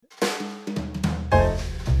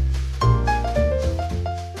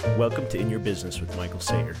Welcome to In Your Business with Michael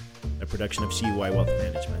Sayer, a production of CUI Wealth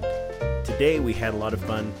Management. Today we had a lot of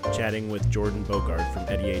fun chatting with Jordan Bogard from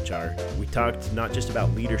Eddy HR. We talked not just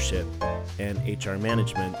about leadership and HR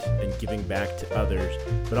management and giving back to others,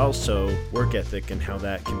 but also work ethic and how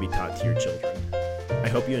that can be taught to your children. I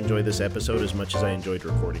hope you enjoyed this episode as much as I enjoyed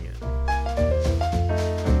recording it.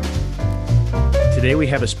 Today we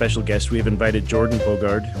have a special guest. We have invited Jordan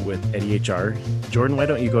Bogard with Eddy HR. Jordan, why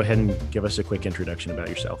don't you go ahead and give us a quick introduction about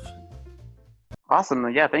yourself? Awesome.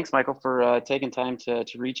 Yeah, thanks, Michael, for taking time to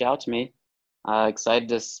reach out to me. Excited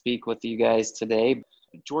to speak with you guys today.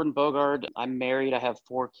 Jordan Bogard, I'm married. I have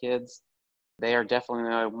 4 kids. They are definitely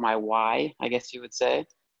my why, I guess you would say.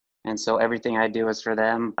 And so everything I do is for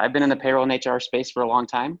them. I've been in the payroll and HR space for a long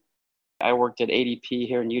time. I worked at ADP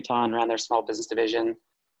here in Utah and ran their small business division.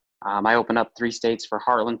 I opened up 3 states for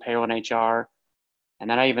Heartland Payroll and HR. And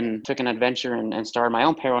then I even took an adventure and started my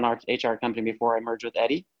own payroll and HR company before I merged with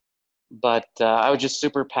Eddy. But I was just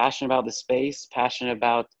super passionate about the space, passionate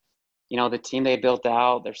about, the team they built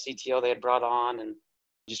out, their CTO they had brought on, and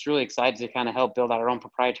just really excited to kind of help build out our own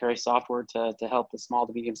proprietary software to help the small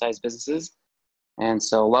to medium-sized businesses. And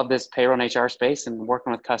so love this payroll and HR space and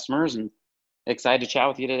working with customers, and excited to chat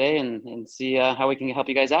with you today and see how we can help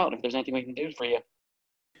you guys out, if there's anything we can do for you.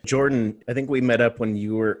 Jordan, I think we met up when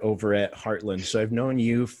you were over at Heartland. So I've known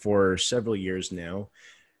you for several years now.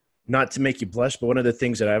 Not to make you blush, but one of the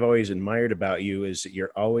things that I've always admired about you is that you're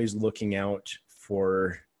always looking out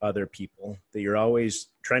for other people, that you're always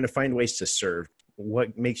trying to find ways to serve.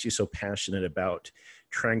 What makes you so passionate about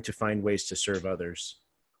trying to find ways to serve others?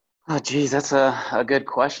 Oh, geez, that's a good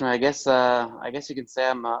question. I guess you could say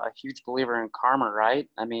I'm a huge believer in karma, right?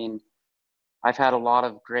 I mean, I've had a lot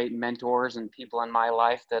of great mentors and people in my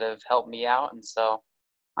life that have helped me out. And so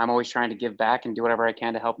I'm always trying to give back and do whatever I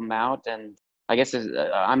can to help them out. And I guess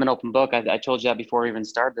I'm an open book. I told you that before we even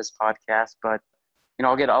started this podcast, but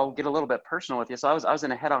I'll get a little bit personal with you. So I was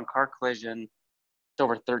in a head-on car collision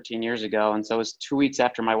over 13 years ago. And so it was 2 weeks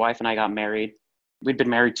after my wife and I got married. We'd been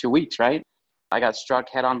married 2 weeks, right? I got struck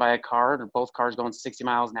head-on by a car, both cars going 60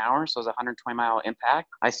 miles an hour. So it was a 120-mile impact.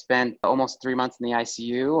 I spent almost 3 months in the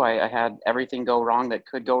ICU. I had everything go wrong that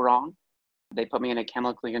could go wrong. They put me in a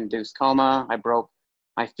chemically induced coma. I broke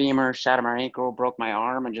my femur, shattered my ankle, broke my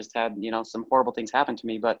arm, and just had, some horrible things happen to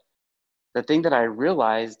me. But the thing that I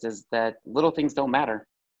realized is that little things don't matter.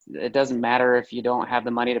 It doesn't matter if you don't have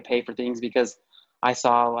the money to pay for things, because I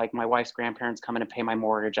saw like my wife's grandparents come in and pay my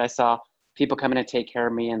mortgage. I saw people come in and take care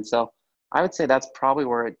of me. And so I would say that's probably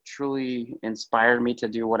where it truly inspired me to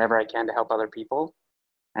do whatever I can to help other people.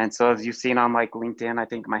 And so as you've seen on like LinkedIn, I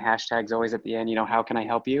think my hashtag's always at the end, how can I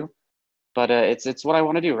help you? But it's what I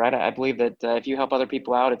want to do, right? I believe that if you help other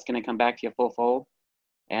people out, it's going to come back to you full fold.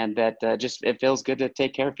 And that it feels good to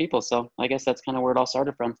take care of people. So I guess that's kind of where it all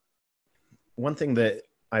started from. One thing that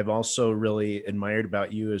I've also really admired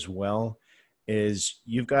about you as well is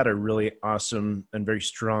you've got a really awesome and very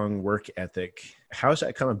strong work ethic. How's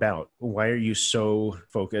that come about? Why are you so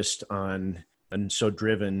focused on and so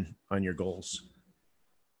driven on your goals?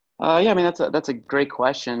 Yeah, I mean, that's a great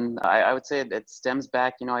question. I would say it stems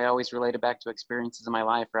back, I always relate it back to experiences in my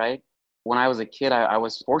life, right? When I was a kid, I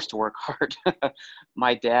was forced to work hard.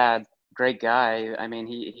 My dad, great guy. I mean,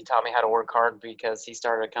 he taught me how to work hard because he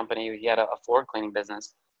started a company. He had a floor cleaning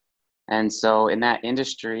business. And so in that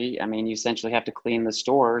industry, I mean, you essentially have to clean the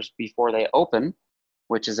stores before they open,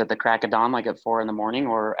 which is at the crack of dawn, like at 4 a.m,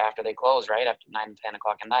 or after they close, right? After 9, 10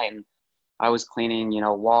 o'clock at night. And I was cleaning,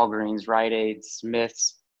 Walgreens, Rite Aid,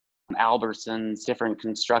 Smith's, Albertsons, different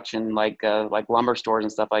construction, like lumber stores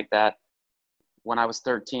and stuff like that. When I was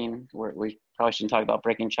 13, we probably shouldn't talk about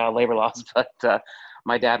breaking child labor laws, but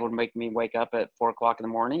my dad would make me wake up at 4 o'clock in the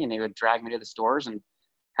morning, and he would drag me to the stores and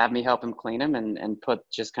have me help him clean them and put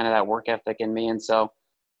just kind of that work ethic in me. And so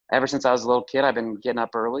ever since I was a little kid, I've been getting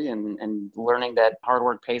up early and learning that hard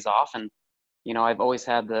work pays off. And, I've always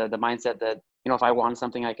had the mindset that, if I wanted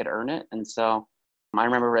something, I could earn it. And so I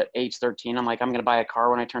remember at age 13, I'm like, I'm going to buy a car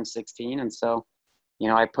when I turn 16. And so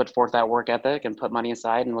I put forth that work ethic and put money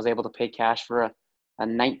aside and was able to pay cash for a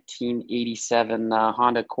 1987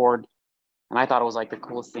 Honda Accord. And I thought it was like the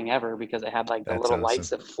coolest thing ever because it had like the That's little awesome. lights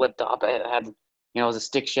that flipped up. It had, it was a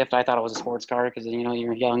stick shift. I thought it was a sports car because,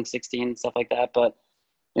 you're young, 16 and stuff like that. But,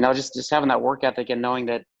 just having that work ethic and knowing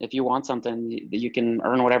that if you want something, you can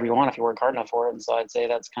earn whatever you want if you work hard enough for it. And so I'd say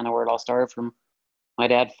that's kind of where it all started from. My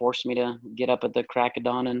dad forced me to get up at the crack of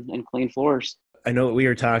dawn and clean floors. I know we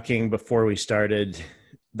were talking before we started.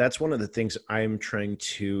 That's one of the things I'm trying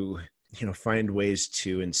to find ways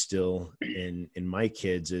to instill in my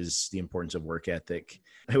kids is the importance of work ethic.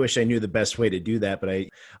 I wish I knew the best way to do that, but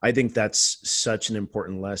I think that's such an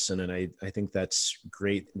important lesson. And I think that's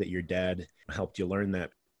great that your dad helped you learn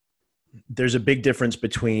that. There's a big difference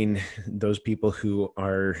between those people who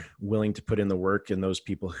are willing to put in the work and those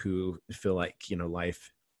people who feel like,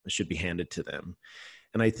 life should be handed to them.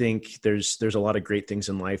 And I think there's a lot of great things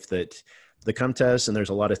in life that come to us, and there's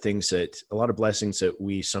a lot of blessings that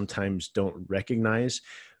we sometimes don't recognize,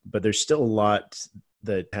 but there's still a lot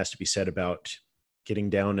that has to be said about getting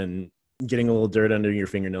down and getting a little dirt under your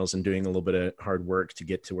fingernails and doing a little bit of hard work to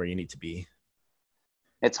get to where you need to be.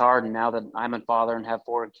 It's hard now that I'm a father and have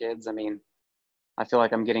 4 kids. I mean, I feel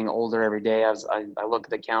like I'm getting older every day. I look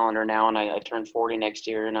at the calendar now, and I turn 40 next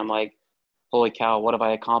year, and I'm like, holy cow, what have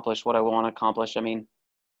I accomplished? What I want to accomplish? I mean,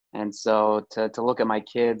 and so to look at my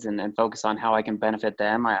kids and focus on how I can benefit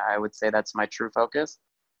them, I would say that's my true focus.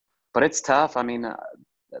 But it's tough. I mean,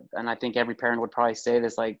 and I think every parent would probably say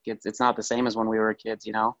this, like it's not the same as when we were kids,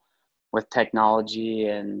 with technology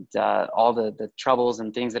and all the troubles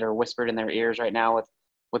and things that are whispered in their ears right now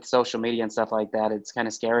with social media and stuff like that. It's kind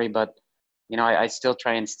of scary, but I still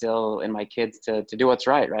try and instill in my kids to do what's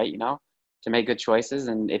right, to make good choices.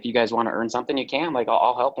 And if you guys want to earn something, you can. Like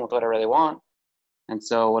I'll help them with whatever they want. And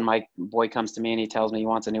so when my boy comes to me and he tells me he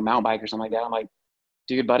wants a new mountain bike or something like that, I'm like,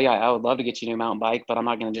 dude, buddy, I would love to get you a new mountain bike, but I'm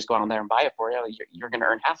not going to just go out there and buy it for you. You're going to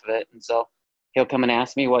earn half of it. And so he'll come and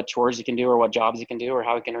ask me what chores he can do or what jobs he can do or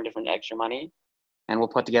how he can earn different extra money. And we'll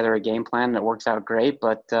put together a game plan that works out great.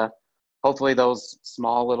 But hopefully those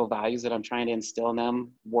small little values that I'm trying to instill in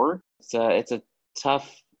them work. It's a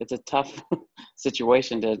tough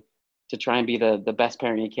situation to try and be the best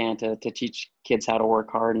parent you can to teach kids how to work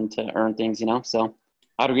hard and to earn things, So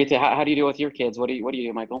I'd agree with you. How do you deal with your kids? What do you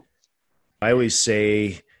do, Michael? I always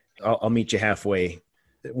say, I'll meet you halfway.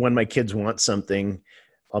 When my kids want something,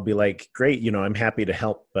 I'll be like, great, I'm happy to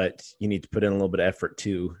help, but you need to put in a little bit of effort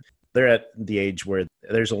too. They're at the age where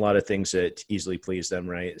there's a lot of things that easily please them,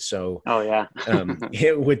 right? So, oh yeah,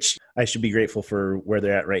 which I should be grateful for where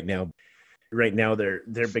they're at right now. Right now, their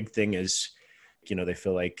big thing is, they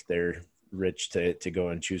feel like they're rich to go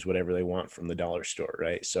and choose whatever they want from the dollar store,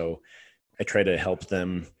 right? So I try to help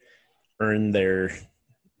them earn their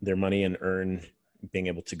money and earn being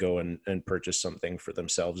able to go and purchase something for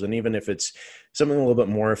themselves. And even if it's something a little bit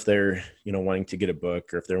more, if they're, wanting to get a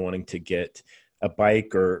book or if they're wanting to get a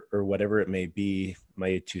bike or whatever it may be,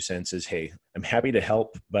 my 2 cents is, hey, I'm happy to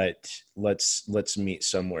help, but let's meet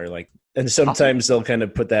somewhere. And sometimes they'll kind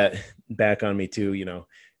of put that back on me too,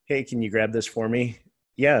 hey, can you grab this for me?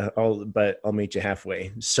 Yeah, I'll meet you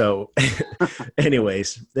halfway. So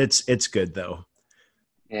anyways, it's good though.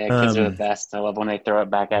 Yeah, kids are the best. I love when they throw it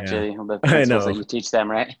back at you. The principles that you teach them,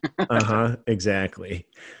 right? Exactly.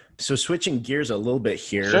 So switching gears a little bit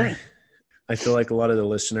here, sure. I feel like a lot of the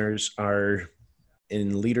listeners are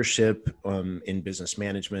in leadership, in business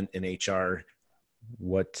management, in HR.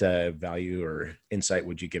 What value or insight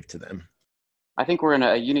would you give to them? I think we're in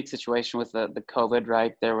a unique situation with the COVID,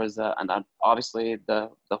 right? There was obviously the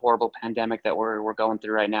horrible pandemic that we're going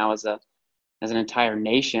through right now as an entire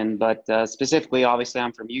nation, but specifically, obviously,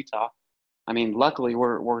 I'm from Utah. I mean, luckily,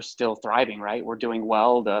 we're still thriving, right? We're doing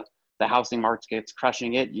well. The housing market's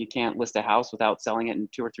crushing it. You can't list a house without selling it in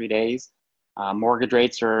 2 or 3 days. Mortgage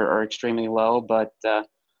rates are extremely low, but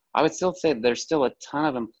I would still say there's still a ton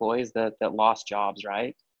of employees that lost jobs,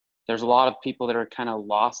 right? There's a lot of people that are kind of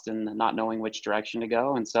lost and not knowing which direction to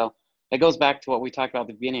go. And so it goes back to what we talked about at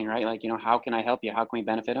the beginning, right? Like, how can I help you? How can we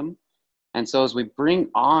benefit them? And so as we bring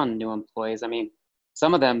on new employees, I mean,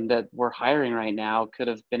 some of them that we're hiring right now could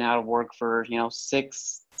have been out of work for,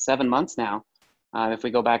 6-7 months now, if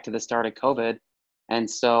we go back to the start of COVID. And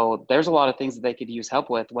so there's a lot of things that they could use help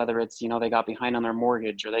with, whether it's, they got behind on their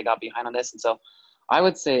mortgage or they got behind on this. And so I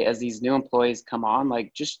would say as these new employees come on,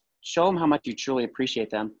 like just show them how much you truly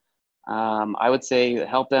appreciate them. I would say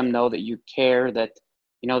help them know that you care, that,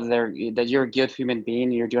 that you're a good human being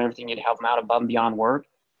and you're doing everything you to help them out above and beyond work.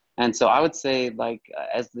 And so I would say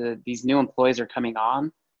as these new employees are coming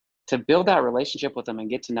on, to build that relationship with them and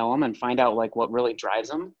get to know them and find out what really drives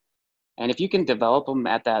them. And if you can develop them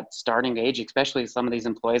at that starting age, especially some of these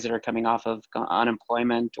employees that are coming off of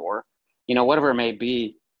unemployment or, whatever it may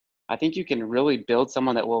be, I think you can really build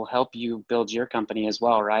someone that will help you build your company as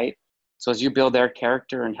well, right? So as you build their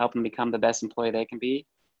character and help them become the best employee they can be,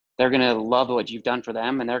 they're going to love what you've done for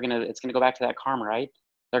them. And it's going to go back to that karma, right?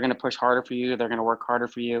 They're going to push harder for you. They're going to work harder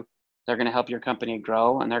for you. They're going to help your company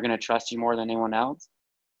grow, and they're going to trust you more than anyone else.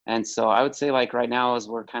 And so I would say right now, as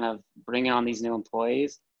we're kind of bringing on these new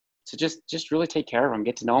employees, to just really take care of them,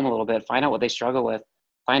 get to know them a little bit, find out what they struggle with,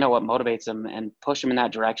 find out what motivates them and push them in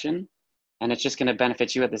that direction. And it's just going to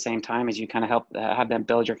benefit you at the same time as you kind of help have them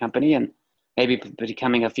build your company and maybe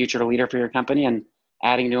becoming a future leader for your company and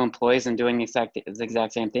adding new employees and doing the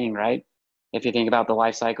exact same thing, right? If you think about the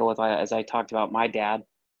life cycle with, as I talked about my dad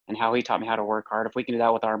and how he taught me how to work hard, if we can do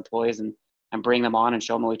that with our employees and bring them on and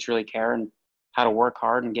show them that we truly care and how to work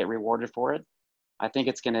hard and get rewarded for it, I think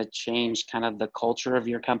it's going to change kind of the culture of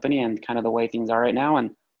your company and kind of the way things are right now.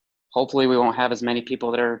 And hopefully we won't have as many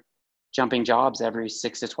people that are jumping jobs every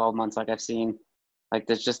 6 to 12 months like I've seen. Like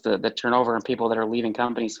there's just the turnover and people that are leaving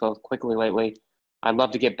companies so quickly lately. I'd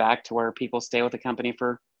love to get back to where people stay with the company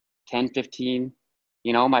for 10, 15.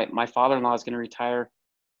 You know, my father-in-law is going to retire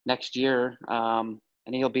next year, and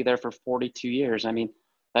he'll be there for 42 years. I mean,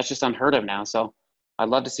 that's just unheard of now. So I'd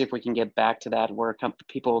love to see if we can get back to that where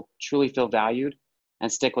people truly feel valued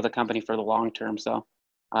and stick with a company for the long term. So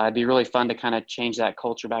it'd be really fun to kind of change that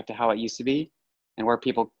culture back to how it used to be and where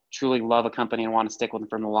people truly love a company and want to stick with them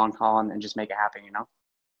from the long haul and just make it happen, you know?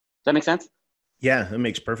 Does that make sense? Yeah, that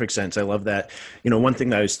makes perfect sense. I love that. You know, one thing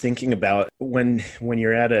that I was thinking about when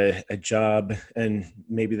you're at a job, and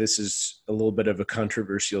maybe this is a little bit of a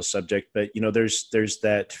controversial subject, but you know, there's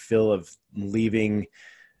that feel of leaving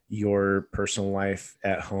your personal life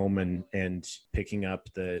at home and picking up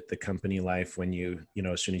the company life when you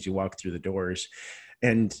know, as soon as you walk through the doors.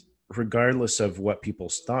 And regardless of what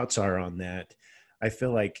people's thoughts are on that, I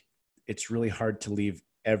feel like it's really hard to leave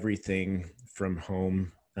everything from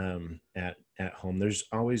home at home. There's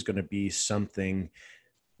always going to be something.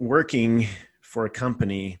 Working for a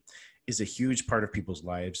company is a huge part of people's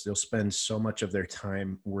lives. They'll spend so much of their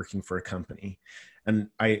time working for a company. And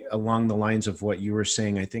along the lines of what you were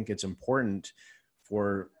saying, I think it's important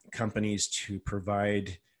for companies to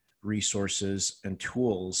provide resources and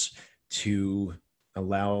tools to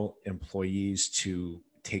allow employees to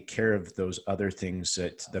take care of those other things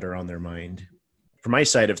that are on their mind. From my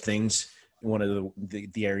side of things, one of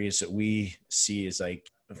the areas that we see is like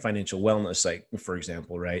financial wellness, like for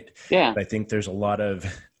example, right? Yeah. But I think there's a lot of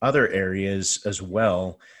other areas as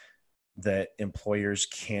well that employers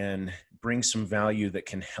can bring some value that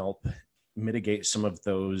can help mitigate some of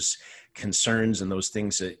those concerns and those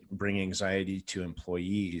things that bring anxiety to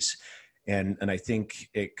employees. And I think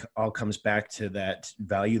it all comes back to that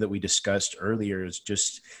value that we discussed earlier, is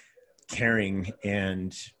just caring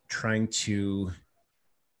and trying to,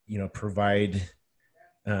 you know, provide,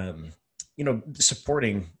 you know,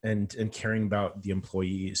 supporting and caring about the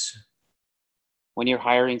employees. When you're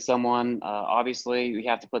hiring someone, obviously you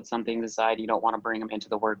have to put some things aside. You don't want to bring them into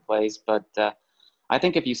the workplace, but I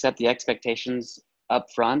think if you set the expectations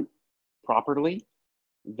up front properly,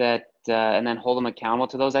 that and then hold them accountable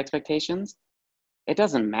to those expectations, it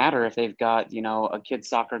doesn't matter if they've got, you know, a kid's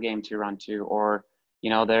soccer game to run to, or, you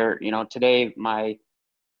know, today my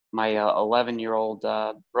 11-year-old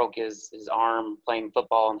broke his arm playing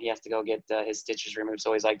football, and he has to go get his stitches removed.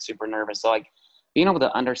 So he's like super nervous. So like being able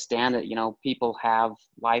to understand that, you know, people have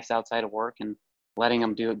lives outside of work and letting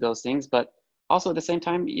them do those things. But also at the same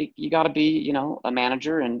time, you got to be, you know, a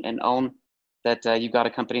manager and own that you've got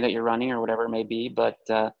a company that you're running or whatever it may be. But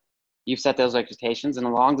you've set those expectations, and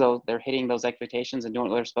as long as they're hitting those expectations and doing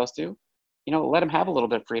what they're supposed to, you know, let them have a little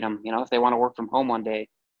bit of freedom. You know, if they want to work from home one day,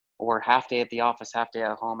 or half day at the office, half day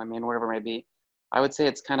at home, I mean, whatever it may be, I would say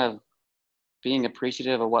it's kind of being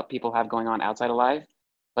appreciative of what people have going on outside of life,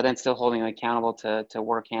 but then still holding them accountable to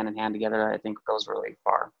work hand in hand together, I think goes really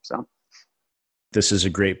far. So this is a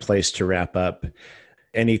great place to wrap up.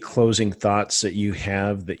 Any closing thoughts that you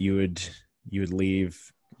have that you would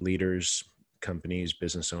leave leaders, companies,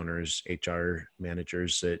 business owners, HR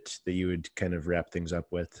managers that you would kind of wrap things up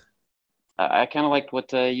with? I kind of liked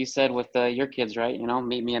what you said with your kids, right? You know,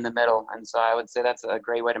 meet me in the middle. And so I would say that's a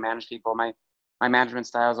great way to manage people. My management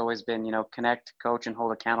style has always been, you know, connect, coach, and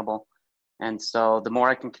hold accountable. And so the more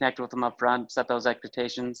I can connect with them up front, set those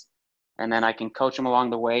expectations, and then I can coach them along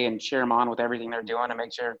the way and cheer them on with everything they're doing and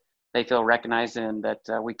make sure they feel recognized and that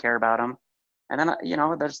we care about them. And then, you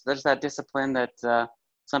know, there's that discipline that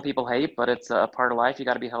some people hate, but it's a part of life. You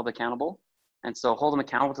got to be held accountable. And so hold them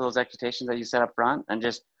accountable to those expectations that you set up front, and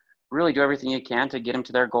just really do everything you can to get them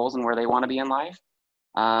to their goals and where they want to be in life.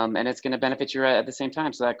 And it's going to benefit you at the same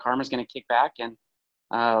time. So that karma is going to kick back, and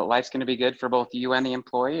life's going to be good for both you and the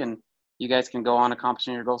employee, and you guys can go on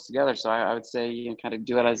accomplishing your goals together. So I would say you can kind of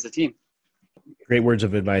do it as a team. Great words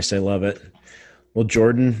of advice. I love it. Well,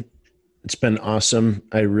 Jordan, it's been awesome.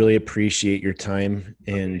 I really appreciate your time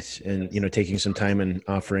and you know, taking some time and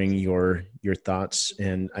offering your thoughts.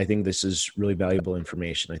 And I think this is really valuable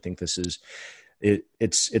information. I think this is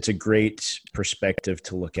it's a great perspective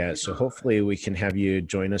to look at. So hopefully we can have you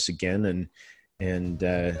join us again and and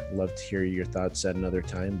love to hear your thoughts at another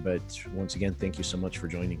time. But once again, thank you so much for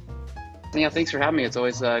joining. Yeah, thanks for having me. It's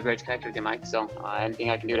always great to connect with you, Mike. So anything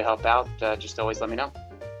I can do to help out, just always let me know.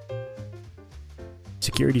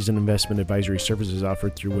 Securities and investment advisory services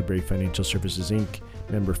offered through Woodbury Financial Services, Inc.,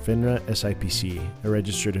 member FINRA SIPC, a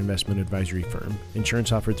registered investment advisory firm.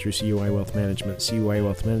 Insurance offered through CUI Wealth Management. CUI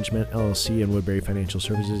Wealth Management, LLC, and Woodbury Financial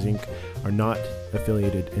Services, Inc. are not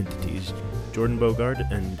affiliated entities. Jordan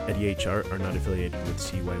Bogard and Eddie H.R. are not affiliated with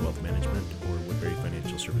CUI Wealth Management or Woodbury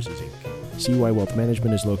Financial Services, Inc. CUI Wealth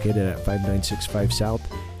Management is located at 5965 South,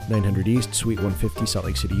 900 East, Suite 150, Salt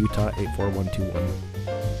Lake City, Utah,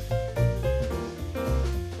 84121.